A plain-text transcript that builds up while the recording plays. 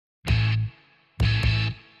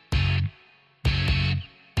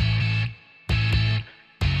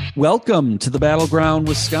Welcome to the Battleground,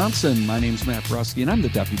 Wisconsin. My name's Matt Brusky, and I'm the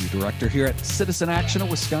Deputy Director here at Citizen Action of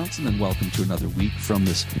Wisconsin, and welcome to another week from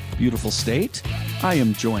this beautiful state. I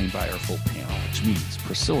am joined by our full panel, which means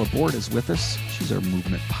Priscilla Board is with us. She's our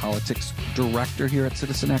Movement Politics Director here at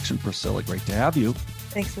Citizen Action. Priscilla, great to have you.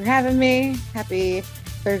 Thanks for having me. Happy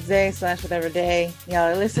Thursday / whatever day y'all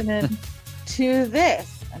are listening to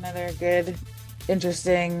this. Another good,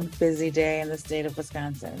 interesting, busy day in the state of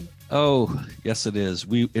Wisconsin. Oh, yes, it is.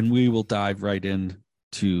 We will dive right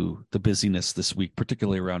into the busyness this week,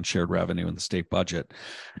 particularly around shared revenue and the state budget.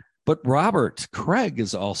 But Robert Craig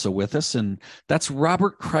is also with us, and that's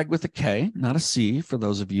Robert Craig with a K, not a C, for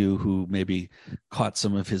those of you who maybe caught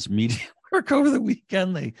some of his media work over the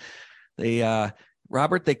weekend.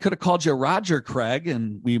 Robert, they could have called you Roger Craig,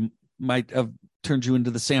 and we might have turned you into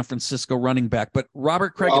the San Francisco running back. But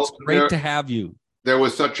Robert Craig, it's great to have you. There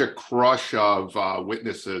was such a crush of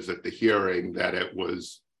witnesses at the hearing that it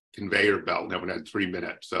was conveyor belt. And everyone had 3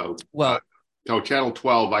 minutes. So, Channel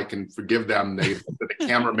 12, I can forgive them. They put the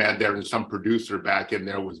cameraman there and some producer back in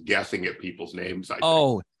there was guessing at people's names. I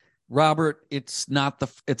think. Robert, it's not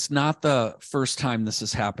the first time this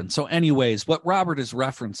has happened. So, anyways, what Robert is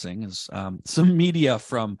referencing is some media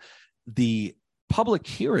from the public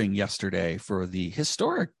hearing yesterday for the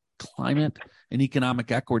historic climate and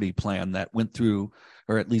economic equity plan that went through,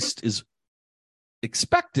 or at least is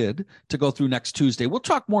expected to go through next Tuesday. We'll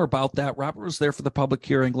talk more about that. Robert was there for the public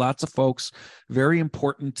hearing. Lots of folks, very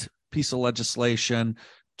important piece of legislation.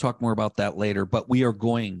 Talk more about that later. But we are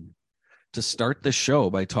going to start the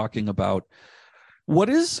show by talking about what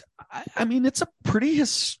is, it's a pretty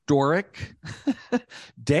historic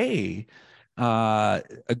day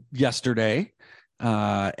yesterday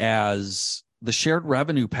as the shared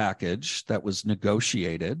revenue package that was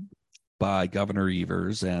negotiated by Governor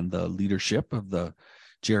Evers and the leadership of the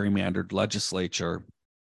Gerrymandered Legislature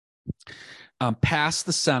passed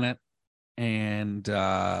the Senate and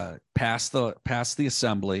passed the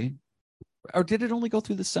Assembly. Or did it only go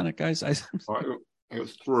through the Senate, guys? It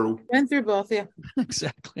was through. Went through both, yeah.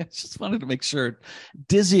 Exactly. I just wanted to make sure.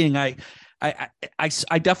 Dizzying. I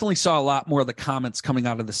definitely saw a lot more of the comments coming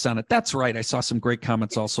out of the Senate. That's right. I saw some great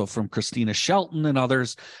comments also from Christina Shelton and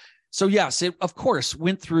others. So yes, it of course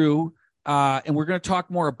went through, and we're going to talk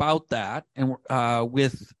more about that and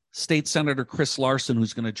with State Senator Chris Larson,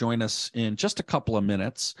 who's going to join us in just a couple of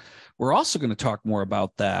minutes. We're also going to talk more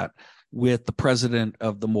about that with the president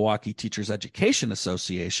of the Milwaukee Teachers Education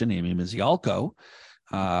Association, Amy Mizialko,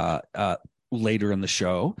 later in the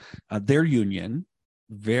show. Their union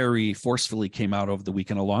very forcefully came out over the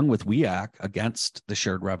weekend, along with WEAC, against the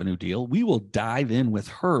shared revenue deal. We will dive in with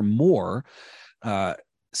her more,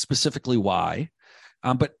 specifically why.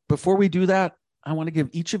 But before we do that, I want to give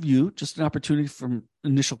each of you just an opportunity for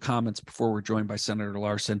initial comments before we're joined by Senator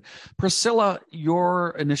Larson. Priscilla,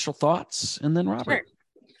 your initial thoughts, and then Robert. Sure.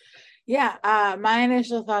 Yeah, my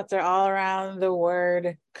initial thoughts are all around the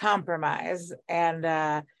word compromise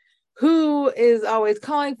and who is always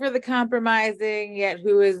calling for the compromising, yet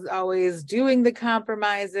who is always doing the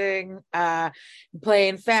compromising,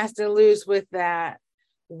 playing fast and loose with that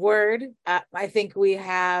word. I think we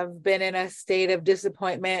have been in a state of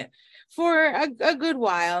disappointment for a good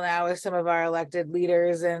while now with some of our elected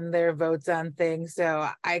leaders and their votes on things. So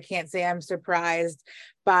I can't say I'm surprised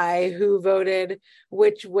by who voted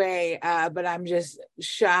which way, but I'm just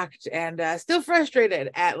shocked and still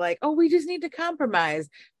frustrated at we just need to compromise,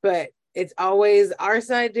 but it's always our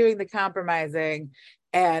side doing the compromising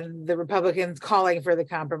and the Republicans calling for the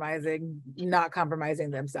compromising, not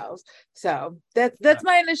compromising themselves. So that's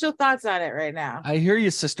my initial thoughts on it right now. I hear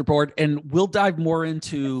you, Sister Board, and we'll dive more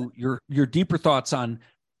into your deeper thoughts on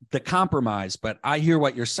the compromise, but I hear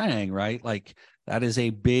what you're saying, right? Like that is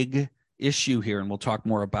a big issue here, and we'll talk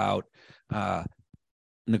more about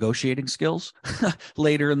negotiating skills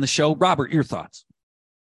later in the show. Robert, your thoughts?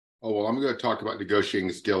 Oh, well, I'm going to talk about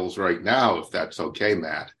negotiating skills right now, if that's okay,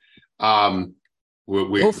 Matt.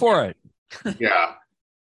 Go for it. Yeah.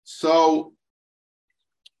 So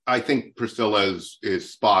I think Priscilla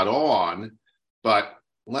is spot on, but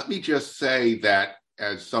let me just say that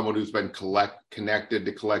as someone who's been connected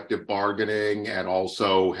to collective bargaining, and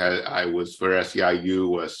also I was for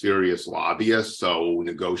SEIU a serious lobbyist, so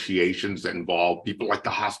negotiations that involve people like the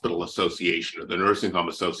hospital association or the nursing home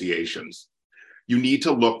associations, you need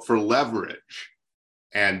to look for leverage.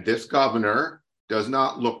 And this governor does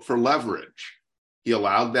not look for leverage. He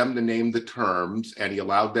allowed them to name the terms, and he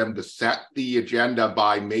allowed them to set the agenda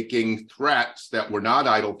by making threats that were not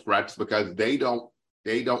idle threats because they don't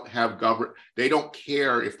They don't have government. They don't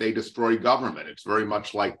care if they destroy government. It's very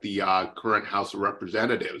much like the current House of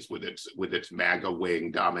Representatives with its MAGA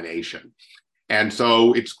wing domination. And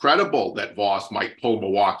so it's credible that Voss might pull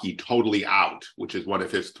Milwaukee totally out, which is one of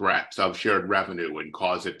his threats of shared revenue, and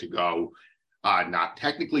cause it to go not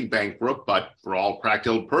technically bankrupt, but for all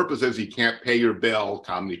practical purposes, you can't pay your bill.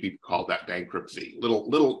 Commonly people call that bankruptcy.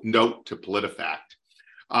 Little note to PolitiFact.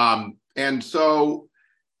 And so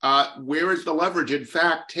where is the leverage? In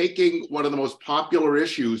fact, taking one of the most popular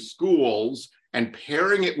issues, schools, and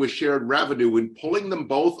pairing it with shared revenue and pulling them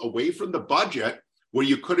both away from the budget, where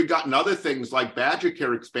you could have gotten other things like Badger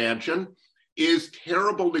Care expansion, is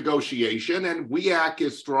terrible negotiation. And WEAC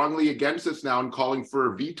is strongly against this now and calling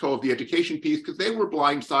for a veto of the education piece because they were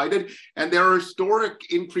blindsided. And there are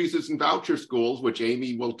historic increases in voucher schools, which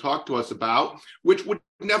Amy will talk to us about, which would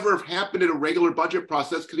never have happened in a regular budget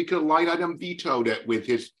process because he could have line item vetoed it with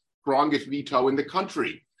his strongest veto in the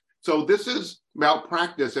country. So this is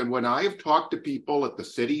malpractice. And when I have talked to people at the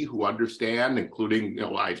city who understand, including,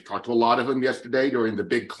 I've talked to a lot of them yesterday during the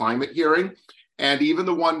big climate hearing, and even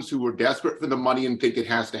the ones who were desperate for the money and think it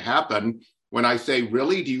has to happen, when I say,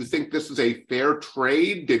 really, do you think this is a fair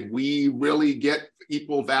trade? Did we really get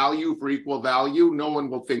equal value for equal value? No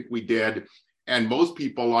one will think we did. And most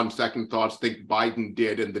people on second thoughts think Biden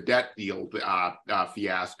did in the debt deal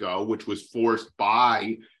fiasco, which was forced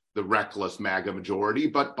by the reckless MAGA majority,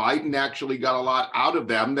 but Biden actually got a lot out of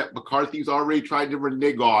them that McCarthy's already tried to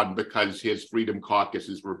renege on because his Freedom Caucus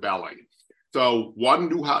is rebelling. So one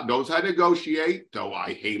knows how to negotiate, though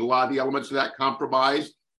I hate a lot of the elements of that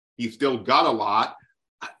compromise. He's still got a lot.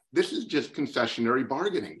 This is just concessionary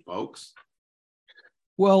bargaining, folks.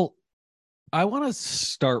 Well, I want to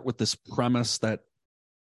start with this premise that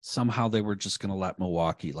somehow they were just going to let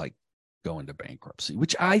Milwaukee go into bankruptcy,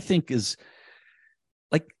 which I think is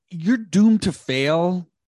you're doomed to fail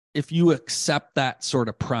if you accept that sort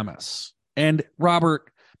of premise. And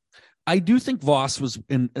Robert, I do think Voss was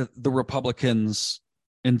in the Republicans,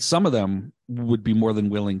 and some of them would be more than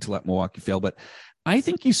willing to let Milwaukee fail. But I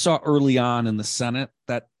think you saw early on in the Senate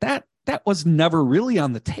that was never really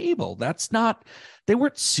on the table. They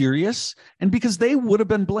weren't serious. And because they would have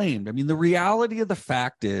been blamed. I mean, the reality of the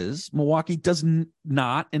fact is Milwaukee does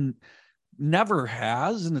not, and never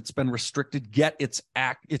has, and it's been restricted, get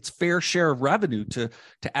its fair share of revenue to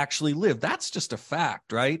actually live. That's just a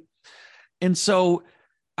fact, right? And so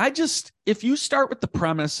if you start with the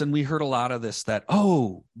premise, and we heard a lot of this, that,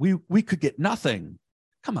 we could get nothing.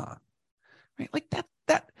 Come on, right?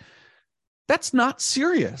 That's not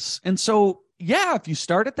serious. And so, yeah, if you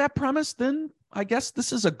start at that premise, then I guess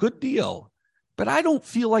this is a good deal. But I don't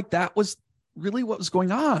feel like that was really what was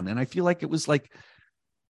going on. And I feel like it was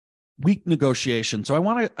weak negotiation. So I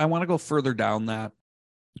want to go further down that.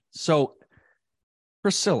 So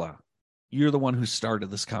Priscilla, you're the one who started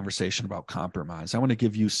this conversation about compromise. I want to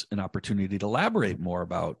give you an opportunity to elaborate more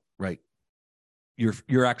about, right,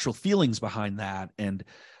 your actual feelings behind that, and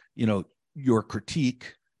your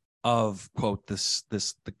critique of, quote,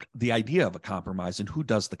 the idea of a compromise and who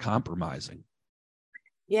does the compromising.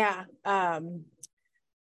 Yeah.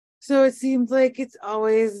 So it seems like it's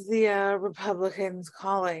always the Republicans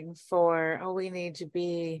calling for, we need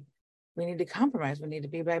to compromise. We need to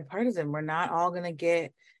be bipartisan. We're not all going to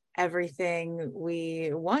get everything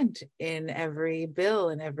we want in every bill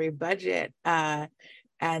and every budget. And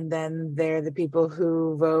then they're the people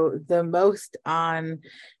who vote the most on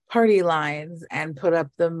party lines and put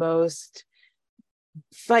up the most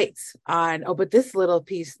fights on, but this little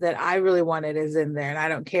piece that I really wanted is in there, and I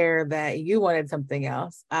don't care that you wanted something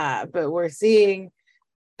else. But we're seeing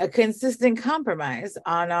a consistent compromise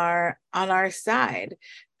on our side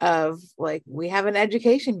of, we have an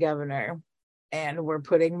education governor, and we're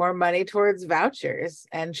putting more money towards vouchers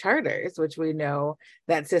and charters, which we know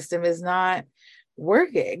that system is not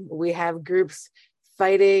working. We have groups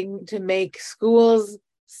fighting to make schools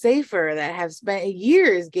safer that have spent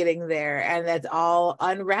years getting there, and that's all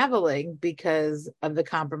unraveling because of the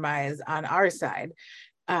compromise on our side.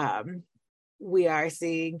 We are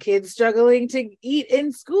seeing kids struggling to eat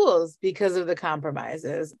in schools because of the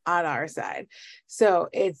compromises on our side. So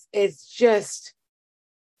it's just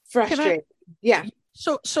frustrating. Yeah.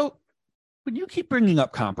 So when you keep bringing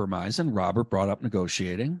up compromise, and Robert brought up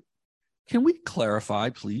negotiating, can we clarify,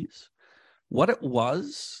 please, what it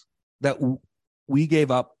was that we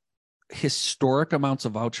gave up historic amounts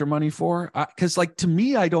of voucher money for? Because to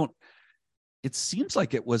me, it seems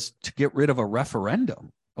like it was to get rid of a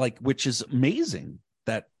referendum, which is amazing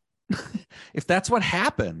that if that's what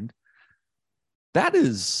happened, that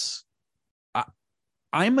is,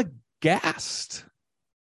 I'm aghast.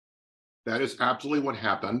 That is absolutely what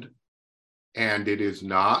happened. And it is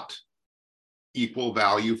not equal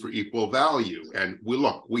value for equal value. And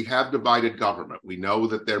we have divided government. We know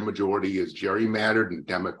that their majority is gerrymandered and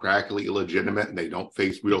democratically illegitimate, and they don't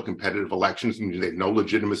face real competitive elections, and they have no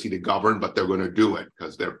legitimacy to govern, but they're going to do it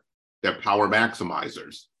because they're power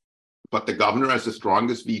maximizers. But the governor has the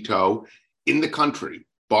strongest veto in the country,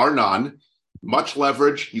 bar none, much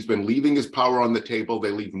leverage. He's been leaving his power on the table.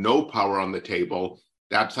 They leave no power on the table.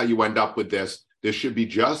 That's how you end up with this. This should be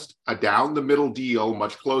just a down the middle deal,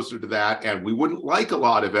 much closer to that. And we wouldn't like a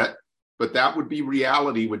lot of it, but that would be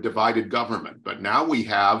reality with divided government. But now we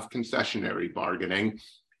have concessionary bargaining.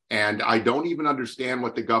 And I don't even understand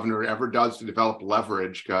what the governor ever does to develop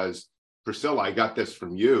leverage, because Priscilla, I got this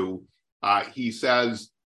from you. He says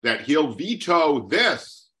that he'll veto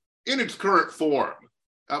this in its current form,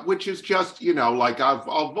 which is just, like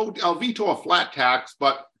I'll veto a flat tax,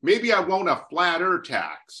 but maybe I won't a flatter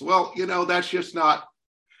tax. Well,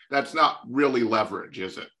 that's not really leverage,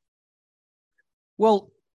 is it?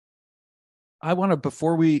 Well, I want to,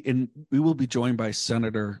 before we will be joined by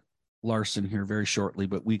Senator Larson here very shortly,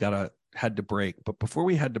 but we got to head to break. But before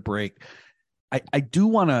we head to break, I do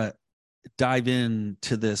want to dive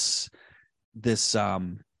into this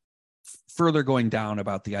further going down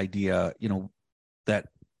about the idea, that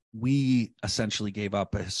we essentially gave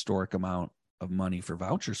up a historic amount of money for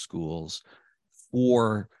voucher schools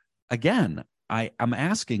for, again, I'm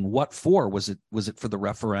asking what for? Was it for the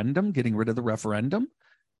referendum, getting rid of the referendum?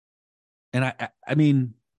 And I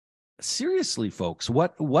mean, seriously, folks,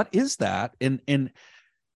 what is that? And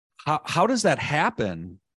how does that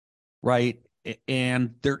happen? Right.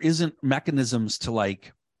 And there isn't mechanisms to,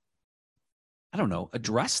 like, I don't know,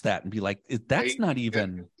 address that and be like, that's not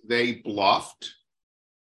even. They bluffed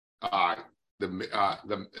the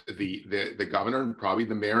governor and probably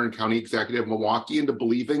the mayor and county executive of Milwaukee into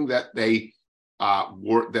believing that they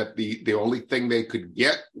the only thing they could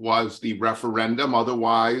get was the referendum.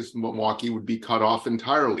 Otherwise, Milwaukee would be cut off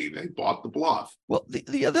entirely. They bought the bluff. Well,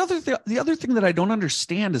 the other thing that I don't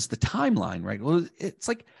understand is the timeline, right? Well, it's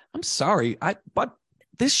like, I'm sorry, but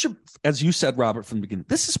this should, as you said, Robert, from the beginning,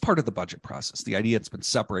 this is part of the budget process. The idea it's been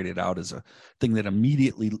separated out as a thing that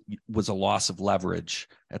immediately was a loss of leverage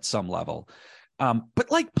at some level. But,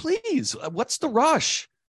 like, please, what's the rush?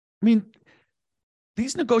 I mean,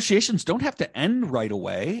 these negotiations don't have to end right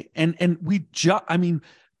away. And I mean,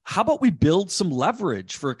 how about we build some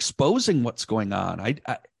leverage for exposing what's going on?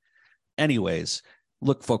 Anyways,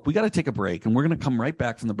 look, folks, we got to take a break, and we're going to come right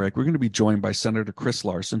back from the break. We're going to be joined by Senator Chris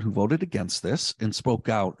Larson, who voted against this and spoke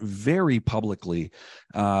out very publicly.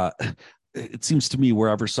 It seems to me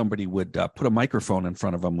wherever somebody would put a microphone in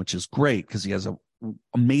front of him, which is great because he has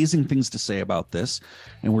amazing things to say about this.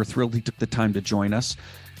 And we're thrilled he took the time to join us.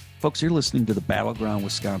 Folks, you're listening to the Battleground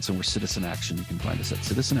Wisconsin. We're Citizen Action. You can find us at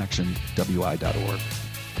citizenactionwi.org.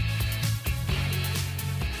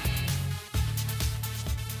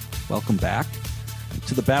 Welcome back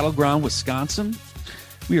to the Battleground Wisconsin.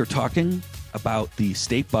 We are talking about the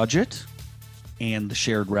state budget and the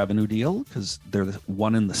shared revenue deal because they're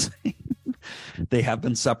one and the same. They have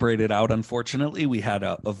been separated out, unfortunately. We had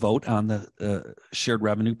a vote on the shared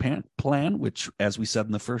revenue plan, which, as we said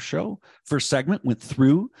in the first segment, went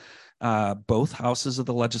through both houses of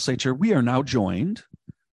the legislature. We are now joined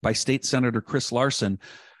by State Senator Chris Larson,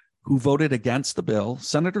 who voted against the bill.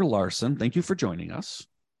 Senator Larson, thank you for joining us.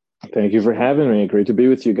 Thank you for having me. Great to be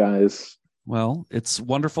with you guys. Well, it's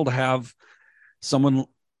wonderful to have someone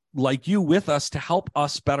like you with us to help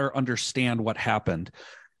us better understand what happened.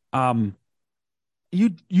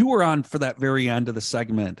 You were on for that very end of the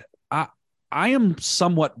segment. I am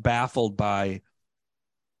somewhat baffled by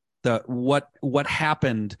what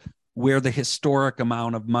happened, where the historic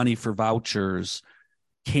amount of money for vouchers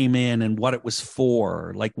came in and what it was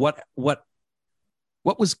for. Like what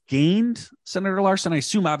was gained, Senator Larson? I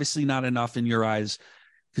assume obviously not enough in your eyes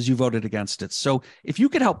because you voted against it. So if you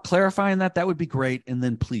could help clarify in that would be great. And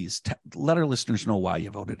then please let our listeners know why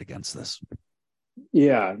you voted against this.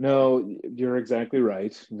 Yeah, no, you're exactly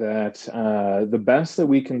right. That the best that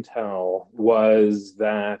we can tell was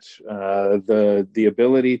that the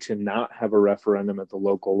ability to not have a referendum at the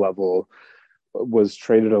local level was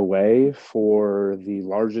traded away for the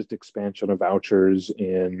largest expansion of vouchers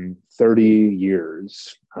in 30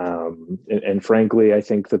 years. And frankly, I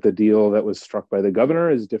think that the deal that was struck by the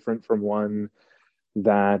governor is different from one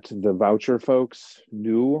that the voucher folks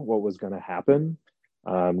knew what was going to happen.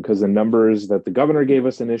 Because the numbers that the governor gave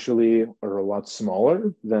us initially are a lot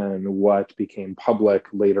smaller than what became public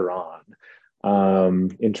later on,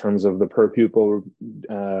 in terms of the per pupil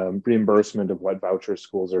reimbursement of what voucher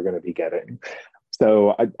schools are going to be getting.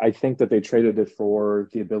 So I think that they traded it for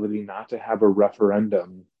the ability not to have a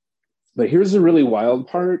referendum. But here's the really wild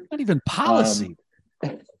part. Not even policy.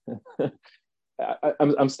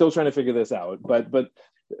 I'm still trying to figure this out. But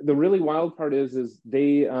the really wild part is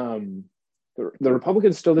they the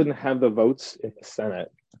Republicans still didn't have the votes in the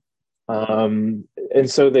Senate. And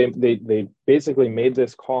so they basically made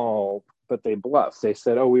this call, but they bluffed. They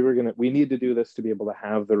said, "Oh, we need to do this to be able to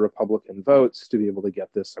have the Republican votes to be able to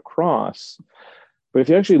get this across." But if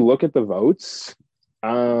you actually look at the votes,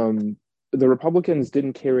 the Republicans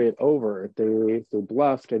didn't carry it over. They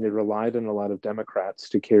bluffed, and they relied on a lot of Democrats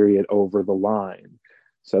to carry it over the line.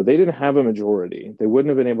 So they didn't have a majority. They wouldn't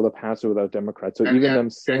have been able to pass it without Democrats. So even them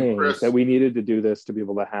saying that we needed to do this to be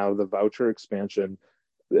able to have the voucher expansion,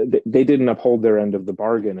 they didn't uphold their end of the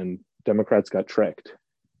bargain, and Democrats got tricked.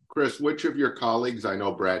 Chris, which of your colleagues, I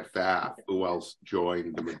know Brad Pfaff, who else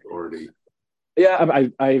joined the majority? Yeah,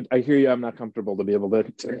 I hear you. I'm not comfortable to be able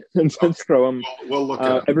to throw them. We'll look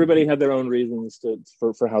at everybody had their own reasons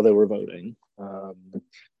for how they were voting.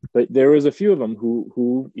 But there was a few of them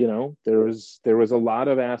who there was a lot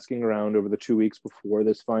of asking around over the 2 weeks before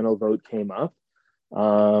this final vote came up,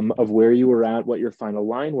 of where you were at, what your final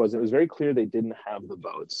line was. It was very clear they didn't have the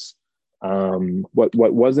votes. What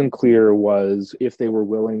wasn't clear was if they were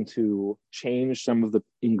willing to change some of the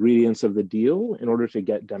ingredients of the deal in order to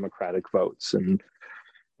get Democratic votes. And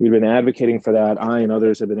we've been advocating for that. I and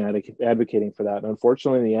others have been advocating for that. And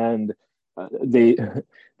unfortunately, in the end,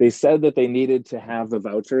 they said that they needed to have the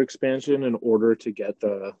voucher expansion in order to get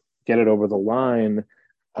it over the line.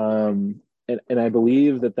 And I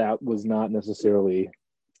believe that was not necessarily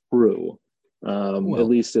true, at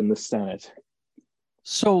least in the Senate.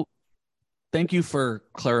 So thank you for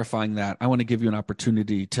clarifying that. I want to give you an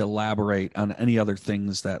opportunity to elaborate on any other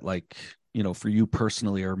things that, for you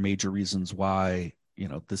personally, are major reasons why,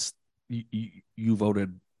 you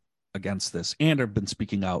voted against this and have been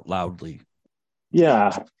speaking out loudly.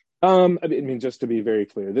 Yeah. I mean, just to be very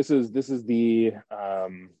clear, this is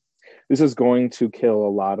going to kill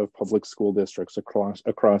a lot of public school districts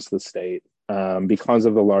across the state, because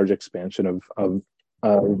of the large expansion of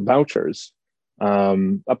vouchers.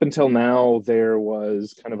 Up until now, there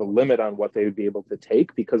was kind of a limit on what they would be able to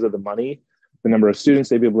take because of the money, the number of students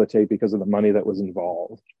they'd be able to take because of the money that was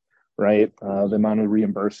involved, right? The amount of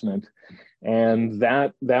reimbursement. And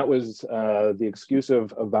that was the excuse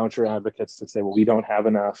of voucher advocates to say, well, we don't have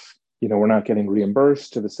enough, we're not getting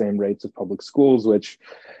reimbursed to the same rates of public schools, which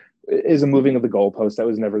is a moving of the goalpost. That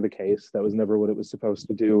was never the case. That was never what it was supposed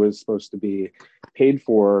to do. It was supposed to be paid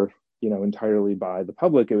for entirely by the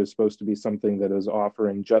public. It was supposed to be something that was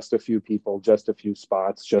offering just a few people, just a few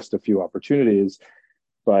spots, just a few opportunities.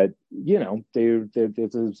 But,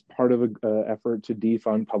 this is part of an effort to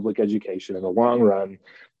defund public education in the long run.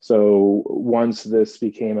 So once this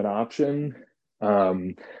became an option,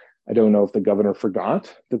 I don't know if the governor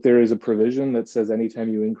forgot that there is a provision that says anytime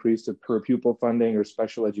you increase the per pupil funding or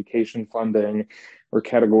special education funding or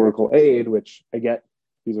categorical aid, which I get,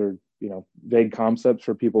 these are vague concepts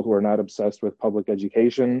for people who are not obsessed with public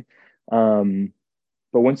education.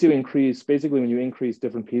 But once you increase, basically when you increase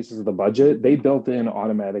different pieces of the budget, they built in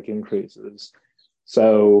automatic increases.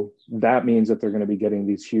 So that means that they're going to be getting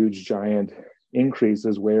these huge, giant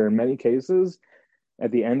increases where in many cases,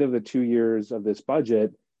 at the end of the 2 years of this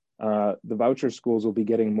budget, the voucher schools will be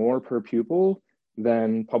getting more per pupil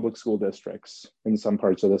than public school districts in some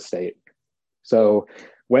parts of the state. So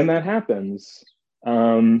when that happens,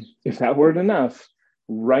 if that weren't enough,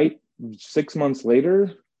 right 6 months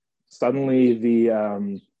later, suddenly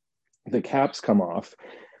the caps come off.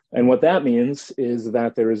 And what that means is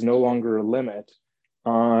that there is no longer a limit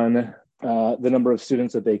on the number of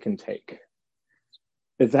students that they can take.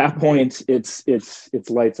 At that point, it's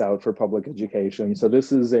lights out for public education. So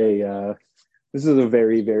this is a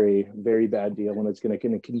very, very, very bad deal, and it's going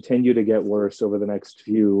to continue to get worse over the next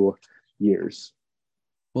few years.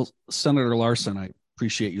 Well, Senator Larson, I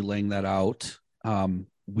appreciate you laying that out.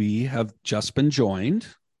 We have just been joined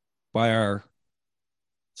by our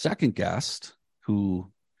second guest, who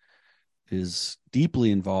is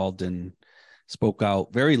deeply involved and spoke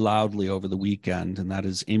out very loudly over the weekend, and that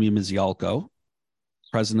is Amy Mizialko,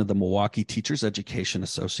 president of the Milwaukee Teachers Education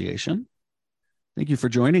Association. Thank you for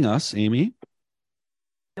joining us, Amy.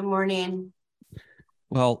 Good morning.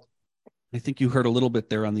 Well, I think you heard a little bit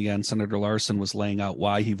there on the end. Senator Larson was laying out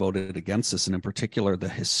why he voted against this, and in particular, the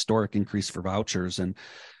historic increase for vouchers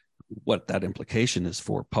what that implication is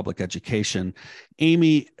for public education.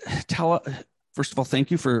 Amy, first of all, thank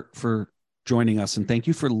you for joining us, and thank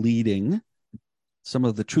you for leading some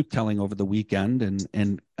of the truth telling over the weekend,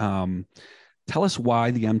 and tell us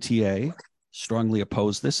why the MTA strongly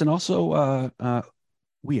oppose this, and also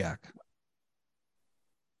WEAC.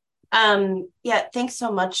 Yeah, thanks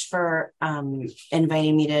so much for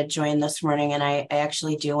inviting me to join this morning. And I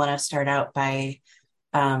actually do want to start out by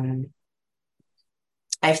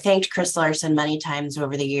I've thanked Chris Larson many times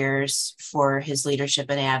over the years for his leadership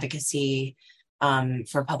and advocacy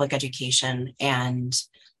for public education. And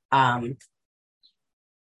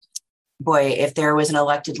boy, if there was an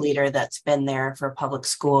elected leader that's been there for public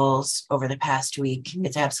schools over the past week,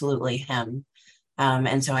 it's absolutely him.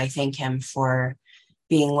 And so I thank him for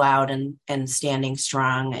being loud and standing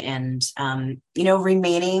strong and,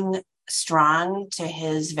 remaining strong to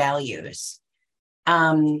his values.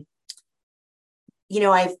 I've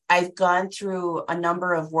gone through a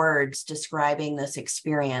number of words describing this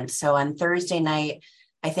experience. So on Thursday night,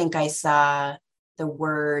 I think I saw the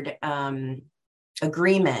word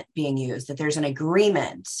agreement being used, that there's an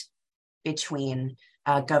agreement between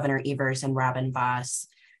Governor Evers and Robin Vos.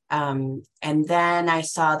 And then I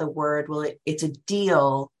saw the word, it's a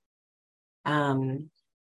deal and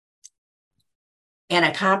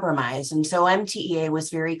a compromise. And so MTEA was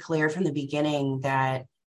very clear from the beginning that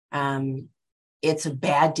it's a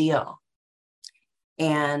bad deal.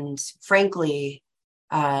 And frankly,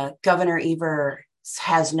 Governor Evers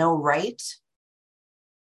has no right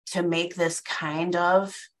to make this kind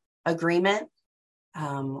of agreement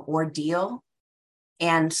or deal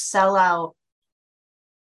and sell out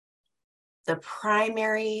the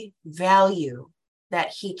primary value that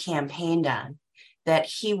he campaigned on, that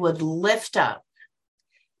he would lift up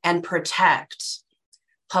and protect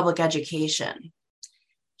public education.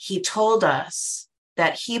 He told us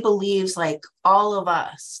that he believes, like all of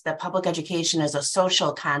us, that public education is a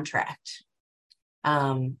social contract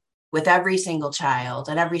with every single child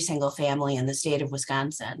and every single family in the state of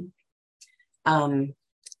Wisconsin. And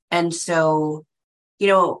so,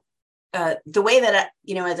 the way that,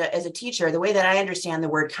 as a teacher, the way that I understand the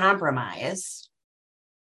word compromise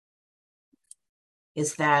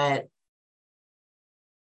is that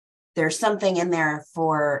there's something in there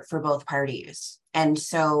for both parties. And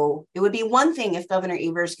so it would be one thing if Governor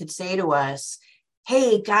Evers could say to us,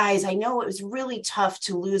 hey, guys, I know it was really tough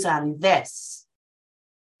to lose on this,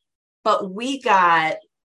 but we got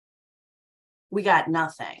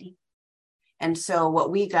nothing. And so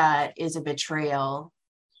what we got is a betrayal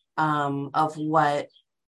of what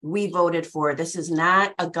we voted for. This is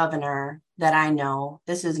not a governor that I know.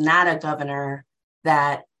 This is not a governor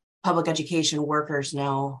that public education workers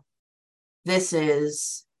know. This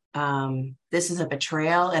is a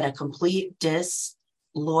betrayal and a complete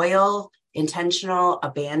disloyal, intentional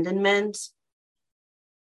abandonment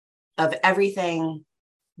of everything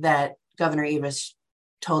that Governor Evers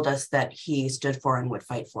told us that he stood for and would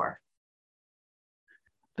fight for.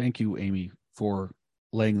 Thank you, Amy, for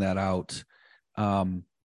laying that out.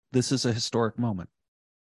 This is a historic moment.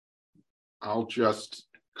 I'll just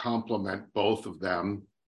compliment both of them.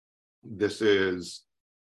 This is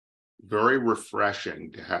very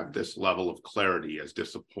refreshing to have this level of clarity, as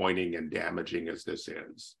disappointing and damaging as this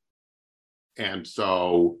is. And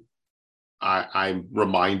so I'm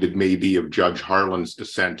reminded maybe of Judge Harlan's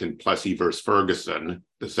dissent in Plessy versus Ferguson,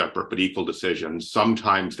 the separate but equal decision.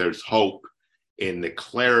 Sometimes there's hope in the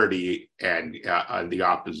clarity and the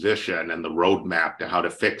opposition and the roadmap to how to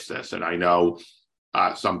fix this. And I know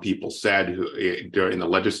some people said during the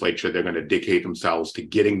legislature, they're going to dedicate themselves to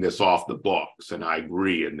getting this off the books. And I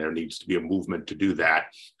agree. And there needs to be a movement to do that,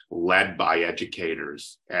 led by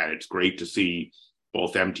educators. And it's great to see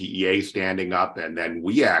both MTEA standing up and then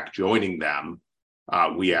WEAC joining them.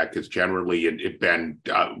 WEAC has generally been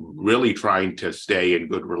really trying to stay in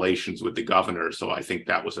good relations with the governor. So I think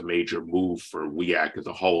that was a major move for WEAC as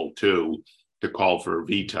a whole, too, to call for a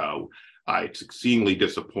veto. It's exceedingly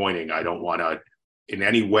disappointing. I don't want to in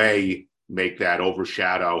any way make that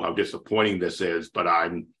overshadow how disappointing this is, but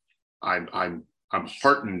I'm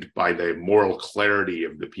heartened by the moral clarity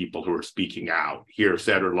of the people who are speaking out. Here,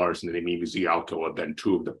 Senator Larson and Amy Mizialko have been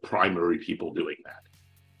two of the primary people doing that.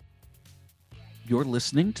 You're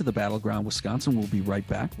listening to The Battleground Wisconsin. We'll be right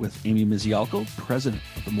back with Amy Mizialko, president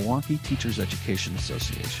of the Milwaukee Teachers Education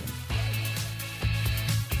Association.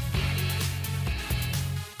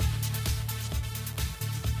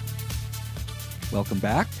 Welcome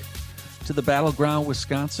back to The Battleground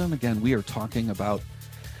Wisconsin. Again, we are talking about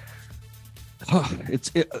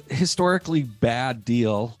it's a historically bad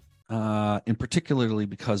deal, and particularly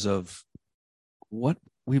because of what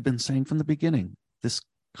we've been saying from the beginning, this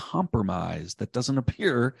compromise that doesn't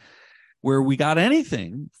appear where we got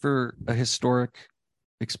anything for a historic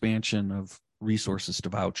expansion of resources to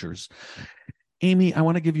vouchers. Amy, I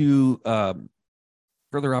want to give you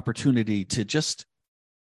further opportunity to just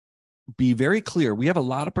be very clear. We have a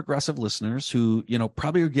lot of progressive listeners who,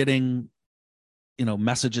 probably are getting,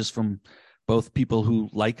 messages from both people who,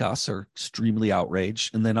 like us, are extremely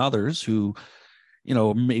outraged, and then others who,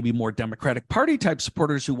 maybe more Democratic Party type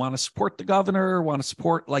supporters who want to support the governor, want to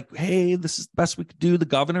support, like, hey, this is the best we could do. The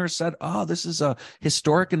governor said, oh, this is a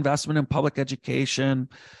historic investment in public education.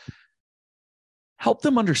 Help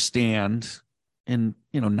them understand in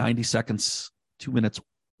 90 seconds, 2 minutes,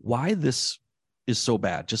 why this is so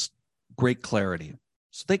bad. Just great clarity,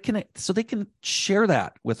 so they can share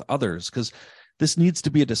that with others, because this needs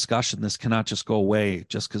to be a discussion. This cannot just go away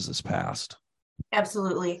just because this passed.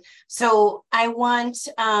 Absolutely. So I want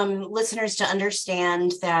listeners to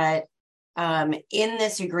understand that in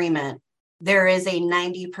this agreement, there is a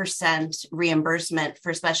 90% reimbursement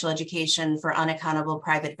for special education for unaccountable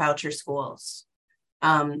private voucher schools.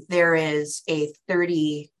 There is a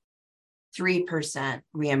 33%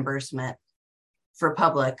 reimbursement for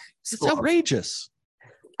public schools. It's outrageous.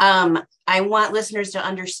 I want listeners to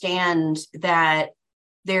understand that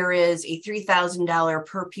there is a $3,000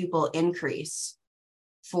 per pupil increase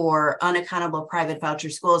for unaccountable private voucher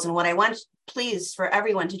schools. And what I want, please, for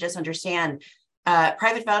everyone to just understand,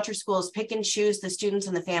 private voucher schools pick and choose the students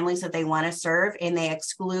and the families that they want to serve, and they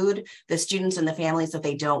exclude the students and the families that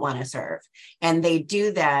they don't want to serve. And they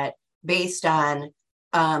do that based on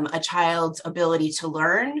a child's ability to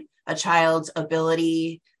learn, a child's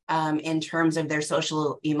ability in terms of their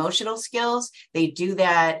social emotional skills. They do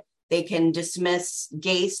that. They can dismiss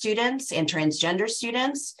gay students and transgender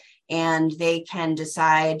students, and they can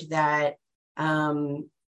decide that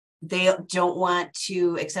they don't want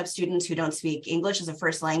to accept students who don't speak English as a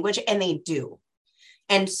first language, and they do.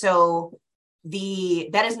 And so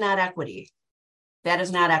that is not equity. That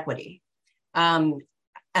is not equity.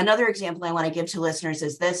 Another example I want to give to listeners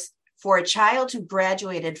is this. For a child who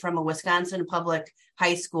graduated from a Wisconsin public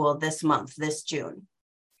high school this month, this June,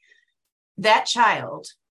 that child,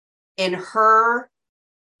 in her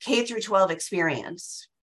K through 12 experience,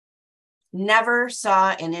 never saw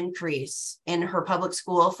an increase in her public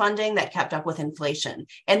school funding that kept up with inflation.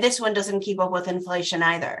 And this one doesn't keep up with inflation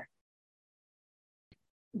either.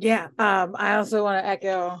 Yeah. I also want to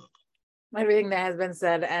echo everything that has been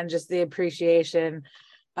said, and just the appreciation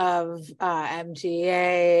of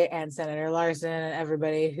MTA and Senator Larson and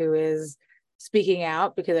everybody who is speaking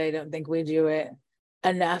out, because I don't think we do it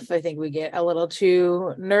enough. I think we get a little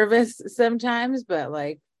too nervous sometimes, but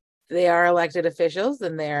they are elected officials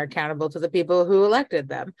and they are accountable to the people who elected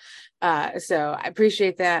them. So I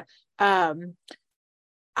appreciate that.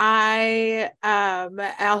 I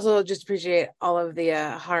also just appreciate all of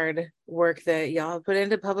the hard work that y'all have put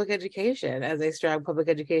into public education. As a strong public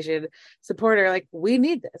education supporter, we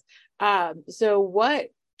need this. So what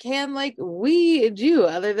can we do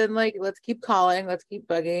other than let's keep calling, let's keep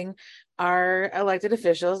bugging our elected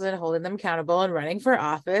officials and holding them accountable and running for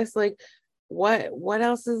office? What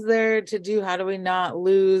else is there to do? How do we not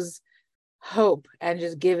lose hope and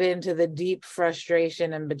just give in to the deep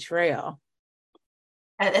frustration and betrayal?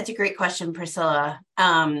 That's a great question, Priscilla.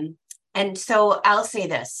 And so I'll say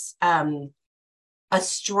this. A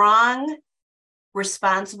strong,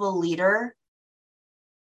 responsible leader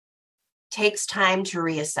takes time to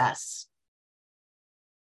reassess.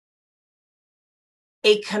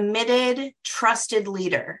 A committed, trusted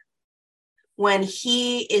leader, when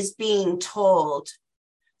he is being told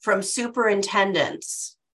from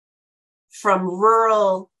superintendents, from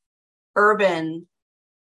rural, urban,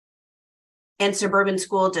 and suburban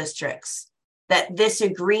school districts, that this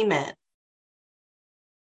agreement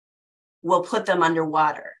will put them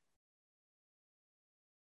underwater.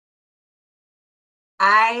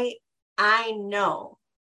 I know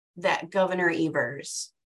that Governor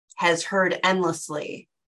Evers has heard endlessly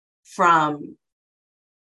from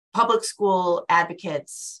public school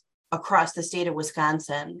advocates across the state of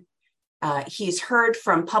Wisconsin. He's heard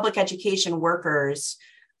from public education workers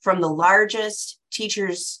from the largest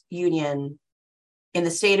teachers union in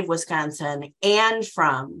the state of Wisconsin and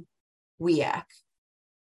from WEAC.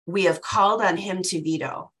 We have called on him to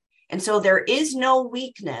veto. And so there is no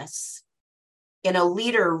weakness in a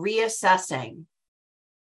leader reassessing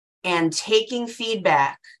and taking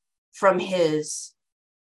feedback from his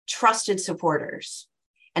trusted supporters.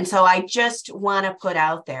 And so I just want to put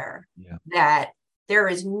out there that there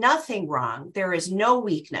is nothing wrong. There is no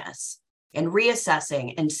weakness in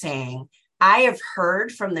reassessing and saying, I have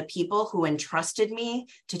heard from the people who entrusted me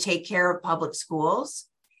to take care of public schools,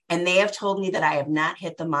 and they have told me that I have not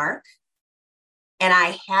hit the mark, and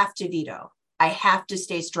I have to veto. I have to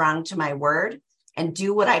stay strong to my word and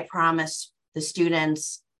do what I promised the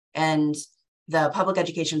students and the public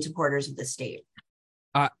education supporters of the state.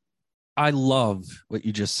 I love what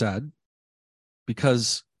you just said,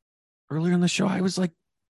 because earlier in the show, I was like,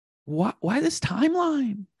 why this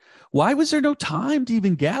timeline? Why was there no time to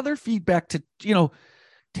even gather feedback to,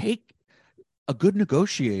 take a good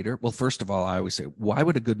negotiator? Well, first of all, I always say, why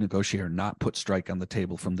would a good negotiator not put strike on the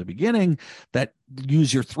table from the beginning, that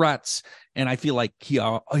use your threats? And I feel like he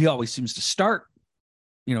always seems to start,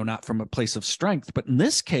 not from a place of strength. But in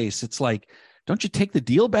this case, it's like, don't you take the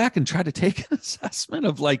deal back and try to take an assessment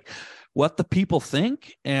of like what the people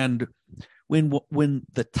think? And when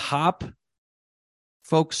the top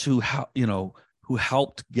folks who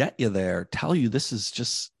helped get you there tell you this is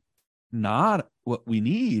just not what we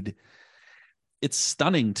need, it's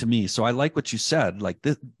stunning to me. So I like what you said. Like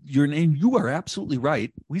your name, you are absolutely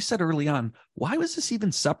right. We said early on, why was this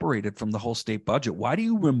even separated from the whole state budget? Why do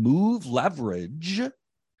you remove leverage?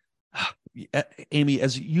 Amy,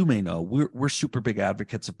 as you may know, we're super big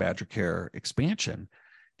advocates of Badger Care expansion,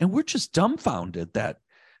 and we're just dumbfounded that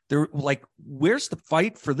they're like, where's the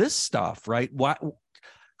fight for this stuff, right? Why?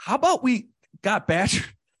 How about we got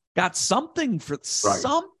something for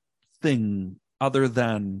something other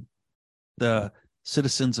than the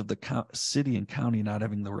citizens of the city and county not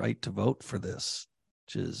having the right to vote for this,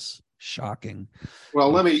 which is shocking. Well,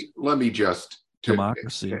 let me just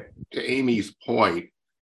democracy. To Amy's point,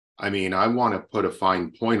 I mean, I want to put a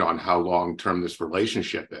fine point on how long-term this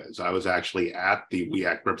relationship is. I was actually at the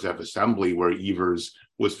WEAC Representative Assembly where Evers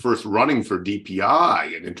was first running for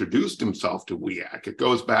DPI and introduced himself to WEAC. It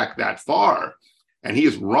goes back that far. And he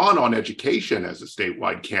has run on education as a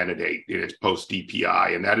statewide candidate in his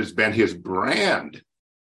post-DPI, and that has been his brand.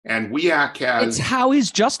 And WEAC has... It's how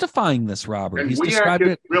he's justifying this, Robert. And he's WEAC described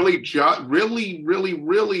has it...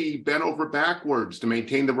 really bent over backwards to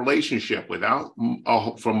maintain the relationship without,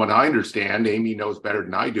 from what I understand, Amy knows better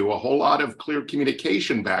than I do, a whole lot of clear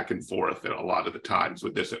communication back and forth at a lot of the times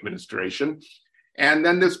with this administration. And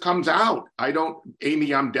then this comes out.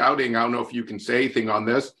 Amy, I'm doubting, I don't know if you can say anything on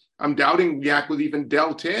this, I'm doubting WEAC was even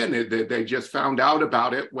dealt in. They just found out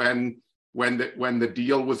about it when the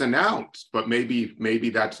deal was announced. But maybe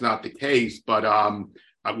that's not the case. But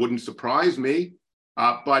it wouldn't surprise me.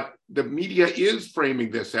 But the media is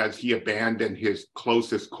framing this as he abandoned his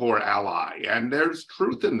closest core ally, and there's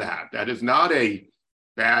truth in that. That is not a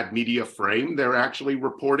bad media frame. They're actually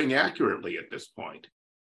reporting accurately at this point.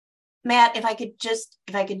 Matt, if I could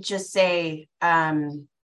just say,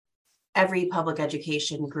 every public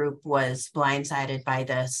education group was blindsided by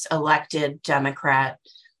this. Elected Democrat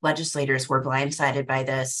legislators were blindsided by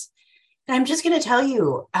this. And I'm just going to tell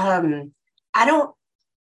you,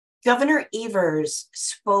 Governor Evers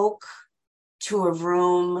spoke to a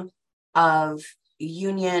room of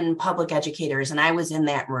union public educators, and I was in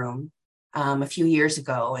that room a few years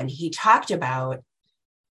ago, and he talked about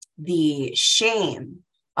the shame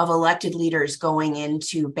of elected leaders going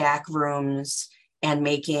into back rooms and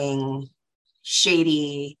making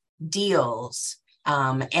shady deals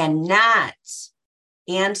and not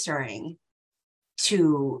answering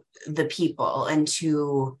to the people and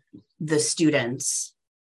to the students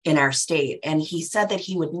in our state. And he said that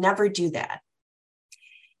he would never do that.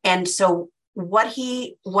 And so what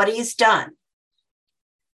he's done,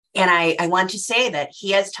 and I want to say that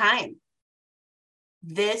he has time.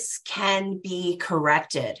 This can be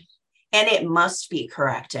corrected, and it must be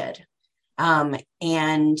corrected.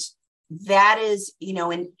 And that is,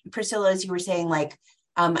 and Priscilla, as you were saying, like,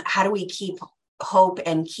 how do we keep hope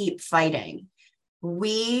and keep fighting?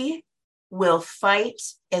 We will fight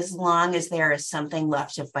as long as there is something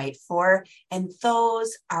left to fight for, and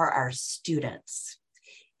those are our students.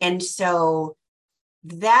 And so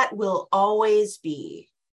that will always be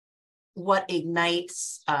what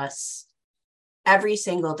ignites us every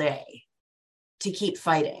single day to keep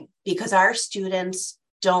fighting, because our students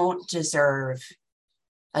don't deserve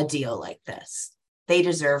a deal like this. They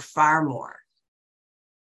deserve far more.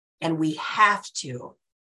 And we have to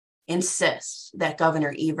insist that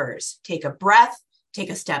Governor Evers take a breath,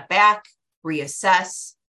 take a step back,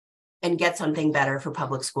 reassess, and get something better for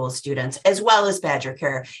public school students, as well as Badger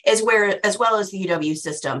Care, as well as the UW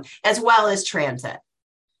system, as well as transit.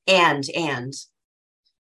 And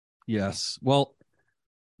yes. Well,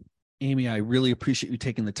 Amy, I really appreciate you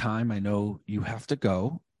taking the time. I know you have to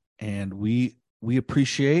go, and we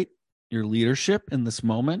appreciate your leadership in this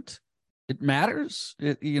moment. It matters.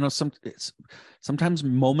 Sometimes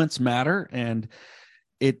moments matter, and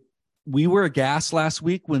we were aghast last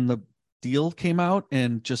week when the deal came out,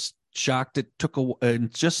 and just shocked.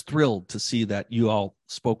 And just thrilled to see that you all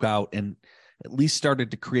spoke out and at least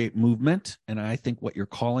started to create movement. And I think what you're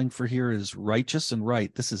calling for here is righteous and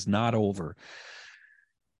right. This is not over.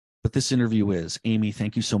 But this interview is. Amy,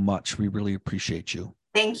 thank you so much. We really appreciate you.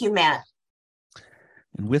 Thank you, Matt.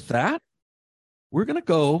 And with that, we're going to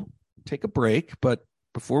go take a break. But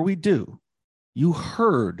before we do, you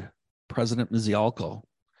heard President Mizialko.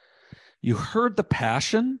 You heard the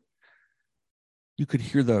passion. You could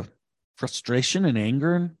hear the frustration and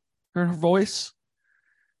anger in her voice.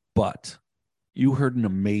 But you heard an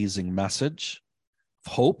amazing message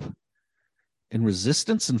of hope and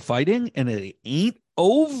resistance and fighting, and it ain't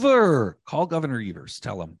over. Call Governor Evers.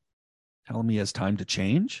 Tell him he has time to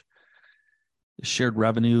change. The shared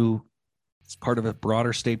revenue is part of a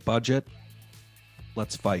broader state budget.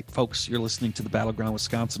 Let's fight. Folks, you're listening to the Battleground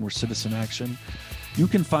Wisconsin. We're Citizen Action. You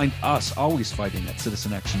can find us always fighting at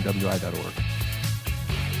citizenactionwi.org.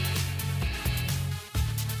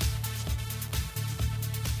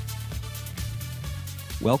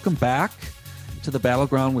 Welcome back to the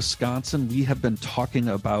Battleground Wisconsin. We have been talking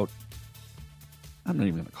about, I'm not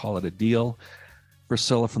even going to call it a deal.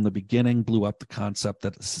 Priscilla from the beginning blew up the concept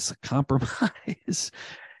that this is a compromise.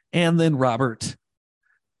 And then Robert,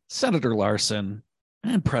 Senator Larson,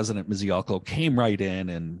 and President Mizialko came right in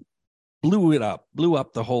and blew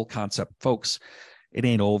up the whole concept. Folks, it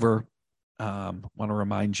ain't over. Want to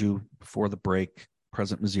remind you before the break,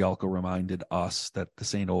 President Mizialko reminded us that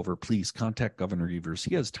this ain't over. Please contact Governor Evers.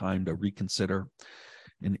 He has time to reconsider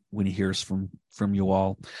and when he hears from you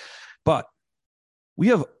all. But we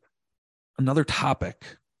have another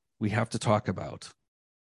topic we have to talk about.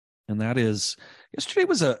 And that is, yesterday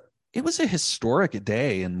was a historic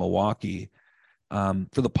day in Milwaukee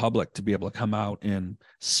for the public to be able to come out and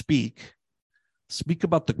speak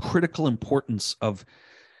about the critical importance of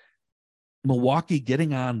Milwaukee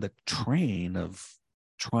getting on the train of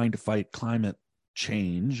trying to fight climate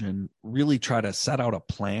change and really try to set out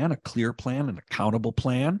a clear plan, an accountable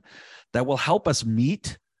plan that will help us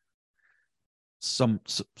meet some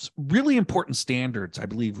really important standards. I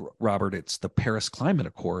believe, Robert, it's the Paris Climate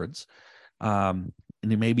Accords. And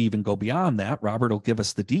it maybe even go beyond that. Robert will give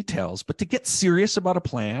us the details, but to get serious about a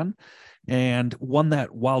plan, and one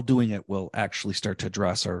that while doing it will actually start to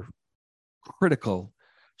address our critical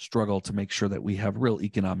struggle to make sure that we have real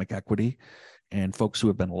economic equity and folks who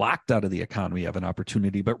have been locked out of the economy have an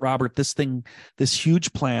opportunity. But Robert, this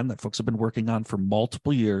huge plan that folks have been working on for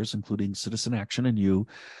multiple years, including Citizen Action and you,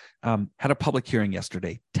 had a public hearing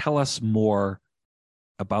yesterday. Tell us more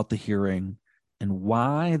about the hearing and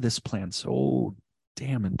why this plan's so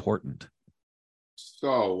damn important.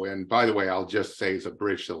 So, and by the way, I'll just say as a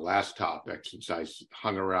bridge to the last topic, since I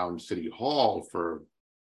hung around City Hall for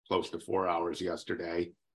close to 4 hours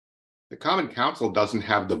yesterday, the Common Council doesn't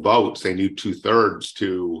have the votes. They need 2/3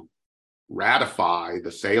 to ratify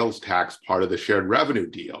the sales tax part of the shared revenue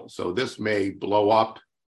deal. So this may blow up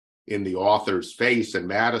in the author's face in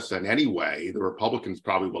Madison anyway. The Republicans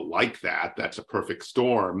probably will like that. That's a perfect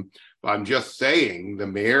storm. But I'm just saying the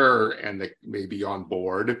mayor may be on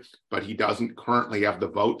board, but he doesn't currently have the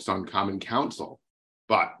votes on Common Council.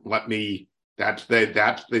 But that's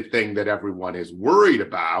the thing that everyone is worried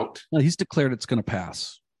about. Well, he's declared it's going to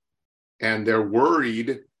pass. And they're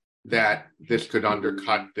worried that this could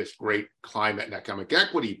undercut this great climate and economic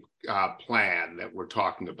equity plan that we're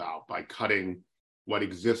talking about by cutting what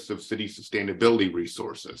exists of city sustainability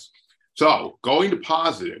resources. So going to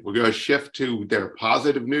positive, we're going to shift to their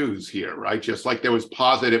positive news here, right? Just like there was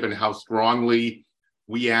positive in how strongly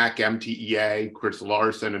WEAC, MTEA, Chris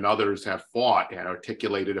Larson, and others have fought and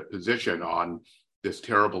articulated a position on this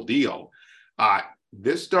terrible deal.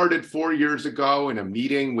 This started 4 years ago in a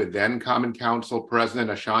meeting with then Common Council President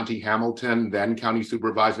Ashanti Hamilton, then County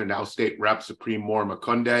Supervisor, now State Rep Supreme Moore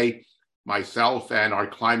Makunde, myself, and our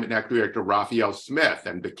Climate and Equity Director Raphael Smith,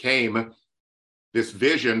 and became this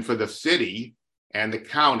vision for the city and the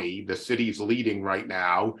county, the city's leading right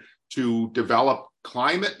now, to develop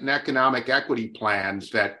climate and economic equity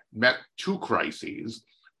plans that met two crises,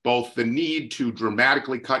 both the need to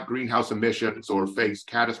dramatically cut greenhouse emissions or face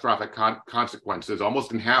catastrophic consequences,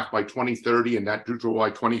 almost in half by 2030 and net neutral by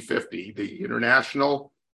 2050, the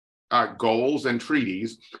international goals and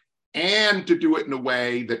treaties, and to do it in a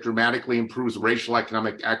way that dramatically improves racial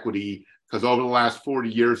economic equity, because over the last 40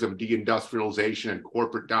 years of deindustrialization and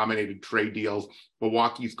corporate-dominated trade deals,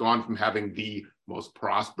 Milwaukee's gone from having the most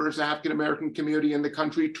prosperous African-American community in the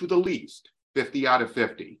country to the least, 50 out of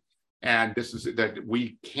 50. And this is that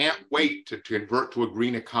we can't wait to convert to a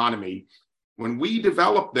green economy. When we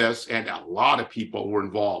developed this, and a lot of people were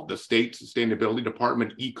involved, the state sustainability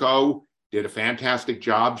department, ECO, did a fantastic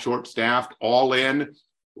job, short-staffed, all in.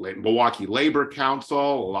 Milwaukee Labor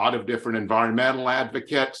Council, a lot of different environmental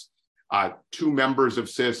advocates, 2 members of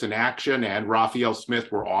Citizen Action, and Raphael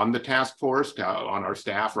Smith were on the task force on our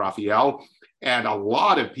staff, Raphael, and a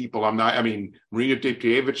lot of people. Marina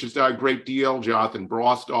Dipkiewicz has done a great deal, Jonathan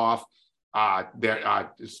Brostoff,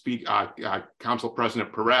 Council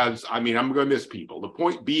President Perez. I'm going to miss people. The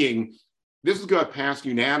point being, this is going to pass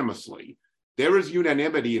unanimously. There is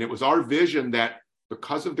unanimity, and it was our vision that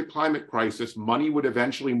because of the climate crisis, money would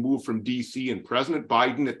eventually move from DC, and President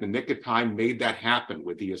Biden at the nick of time made that happen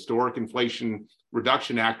with the historic Inflation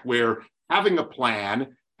Reduction Act, where having a plan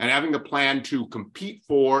to compete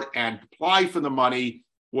for and apply for the money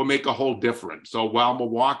will make a whole difference. So while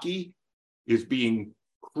Milwaukee is being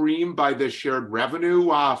creamed by this shared revenue,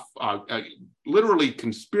 literally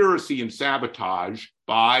conspiracy and sabotage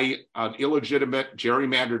by an illegitimate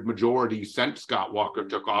gerrymandered majority since Scott Walker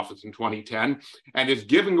took office in 2010, and is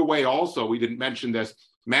giving away also, we didn't mention this,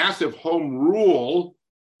 massive home rule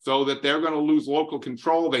so that they're going to lose local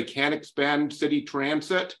control. They can't expand city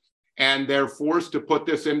transit, and they're forced to put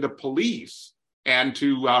this into police and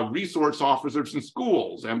to resource officers in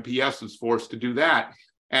schools. MPS is forced to do that.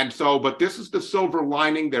 And so, but this is the silver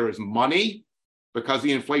lining. There is money because of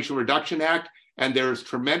the Inflation Reduction Act, and there's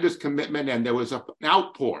tremendous commitment. And there was an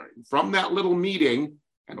outpouring from that little meeting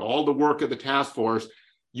and all the work of the task force.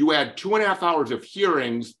 You had 2.5 hours of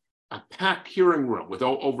hearings, a packed hearing room with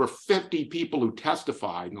over 50 people who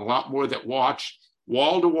testified and a lot more that watched,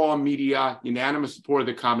 wall-to-wall media, unanimous support of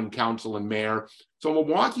the Common Council and mayor. So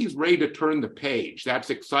Milwaukee's ready to turn the page. That's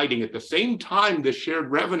exciting. At the same time, the shared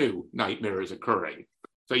revenue nightmare is occurring.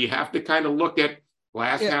 So you have to kind of look at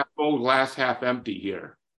glass half full, glass half empty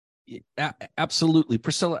here. Absolutely.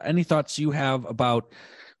 Priscilla, any thoughts you have about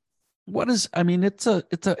what is, it's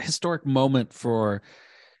a historic moment for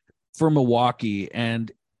Milwaukee. And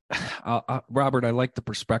Robert, I like the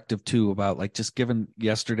perspective too about like just given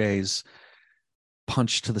yesterday's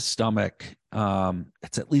punch to the stomach.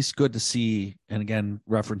 It's at least good to see, and again,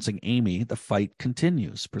 referencing Amy, the fight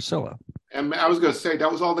continues. Priscilla. And I was going to say, that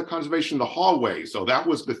was all the conservation in the hallway. So that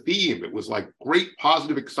was the theme. It was like great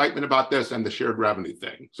positive excitement about this and the shared revenue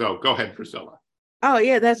thing. So go ahead, Priscilla. Oh,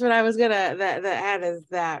 yeah, that's what I was going to add, is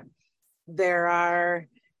that there are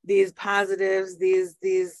these positives, these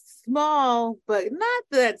small, but not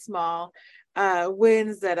that small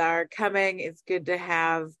wins that are coming. It's good to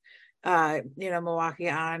have Milwaukee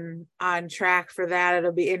on track for that.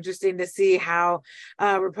 It'll be interesting to see how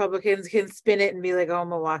Republicans can spin it and be like, oh,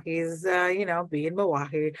 Milwaukee's being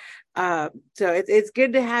Milwaukee. So it's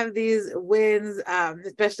good to have these wins,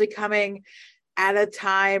 especially coming at a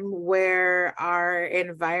time where our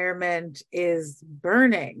environment is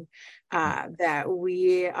burning, that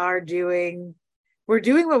we're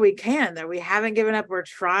doing what we can, that we haven't given up. We're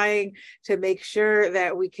trying to make sure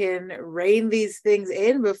that we can rein these things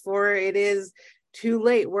in before it is too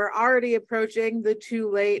late. We're already approaching the too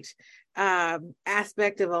late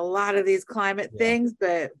aspect of a lot of these climate things,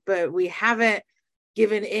 but we haven't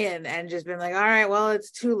given in and just been like, all right, well,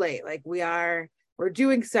 it's too late. Like we're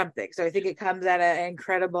doing something. So I think it comes at an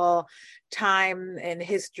incredible time in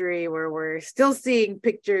history where we're still seeing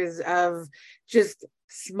pictures of just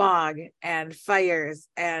smog and fires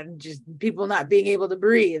and just people not being able to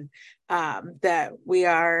breathe, that we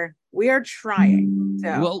are trying.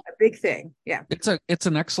 So a big thing. Yeah. It's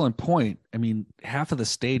an excellent point. Half of the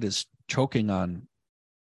state is choking on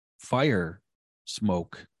fire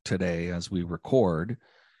smoke today as we record.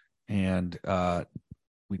 And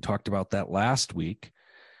we talked about that last week.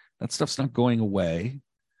 That stuff's not going away.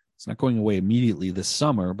 It's not going away immediately this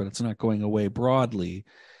summer, but it's not going away broadly.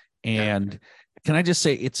 And can I just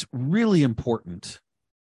say, it's really important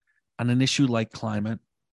on an issue like climate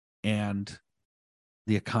and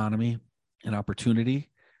the economy and opportunity.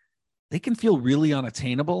 They can feel really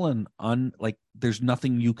unattainable and like there's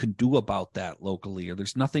nothing you can do about that locally, or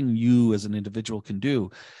there's nothing you as an individual can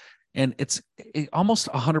do. And it's almost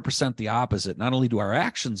 100% the opposite. Not only do our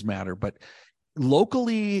actions matter, but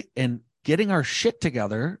locally and getting our shit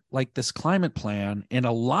together, like this climate plan, and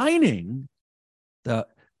aligning the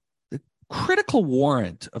critical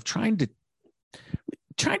warrant of trying to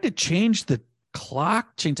change the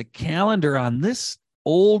clock, change the calendar on this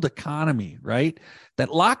old economy, right?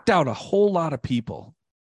 That locked out a whole lot of people,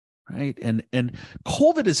 right? And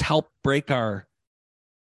COVID has helped break our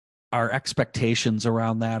expectations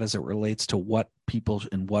around that as it relates to what people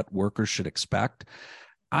and what workers should expect.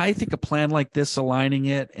 I think a plan like this, aligning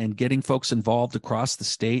it and getting folks involved across the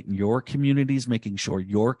state and your communities, making sure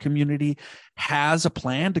your community has a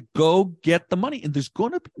plan to go get the money. And there's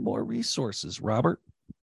going to be more resources, Robert.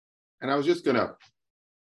 And I was just going to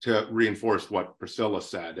to reinforce what Priscilla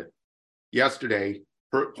said. Yesterday,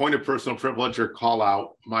 point of personal privilege or call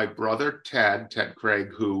out, my brother Ted Craig,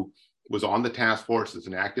 who was on the task force as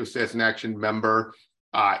an active citizen action member,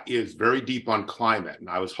 is very deep on climate. And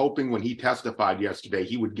I was hoping when he testified yesterday,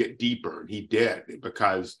 he would get deeper, and he did,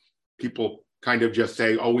 because people kind of just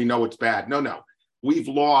say, oh, we know it's bad. No. We've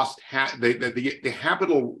lost, the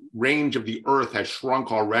habitable range of the earth has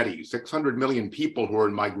shrunk already. 600 million people who are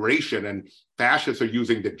in migration and fascists are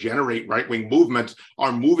using to generate right-wing movements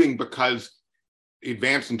are moving because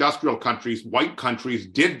advanced industrial countries, white countries,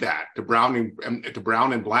 did that to brown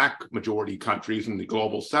and black majority countries in the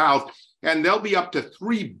global south. And there'll be up to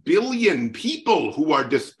 3 billion people who are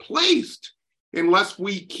displaced unless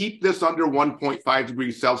we keep this under 1.5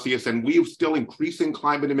 degrees Celsius. And we're still increasing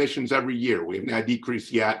climate emissions every year. We haven't had a decrease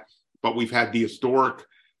yet, but we've had the historic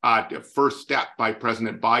first step by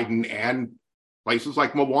President Biden and places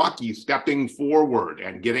like Milwaukee stepping forward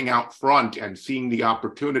and getting out front and seeing the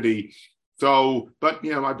opportunity. So, but,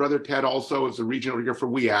 my brother Ted also is a regional leader for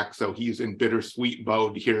WEAC, so he's in bittersweet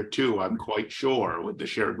mode here too, I'm quite sure, with the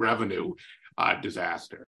shared revenue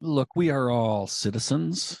disaster. Look, we are all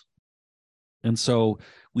citizens. And so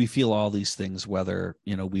we feel all these things, whether,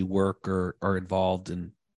 we work or are involved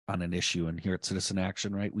on an issue. And here at Citizen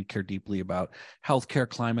Action, right, we care deeply about healthcare,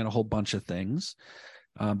 climate, a whole bunch of things.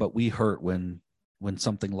 But we hurt when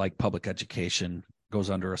something like public education goes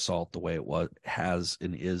under assault the way it has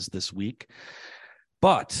and is this week.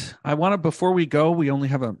 But I want to, before we go, we only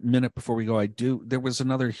have a minute before we go. There was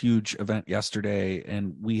another huge event yesterday,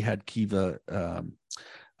 and we had Kiva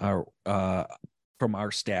from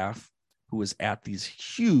our staff who was at these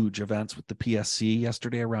huge events with the PSC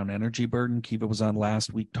yesterday around energy burden. Kiva was on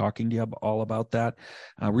last week talking to you all about that.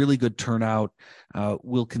 Really good turnout.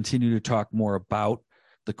 We'll continue to talk more about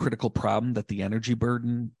the critical problem that the energy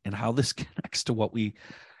burden and how this connects to what we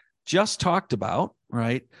just talked about,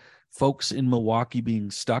 right? Folks in Milwaukee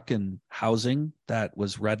being stuck in housing that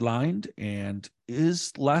was redlined and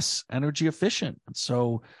is less energy efficient. And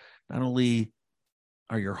so not only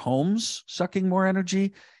are your homes sucking more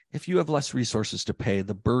energy, if you have less resources to pay,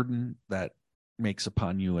 the burden that makes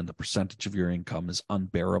upon you and the percentage of your income is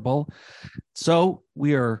unbearable. So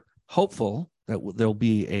we are hopeful that there'll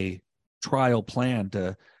be a trial plan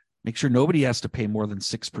to make sure nobody has to pay more than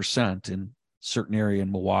 6% in certain area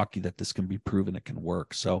in Milwaukee, that this can be proven it can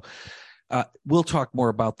work. So we'll talk more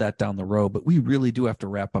about that down the road, but we really do have to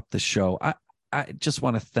wrap up this show. I just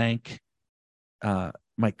want to thank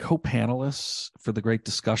my co-panelists for the great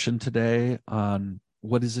discussion today on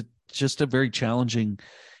what is just a very challenging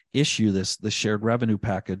issue, the shared revenue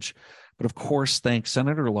package. But of course, thank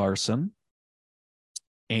Senator Larson,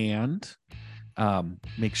 and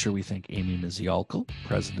make sure we thank Amy Mizialko,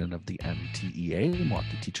 president of the MTEA, the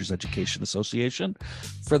Milwaukee Teachers Education Association,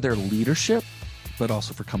 for their leadership, but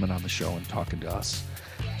also for coming on the show and talking to us.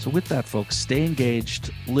 So with that, folks, stay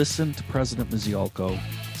engaged. Listen to President Mizialko.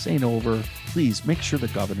 This ain't over. Please make sure the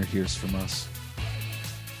governor hears from us.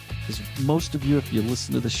 Because most of you, if you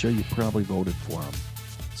listen to the show, you probably voted for him.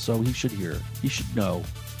 So he should hear. He should know.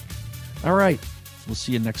 All right. We'll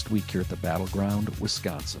see you next week here at the Battleground,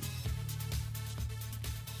 Wisconsin.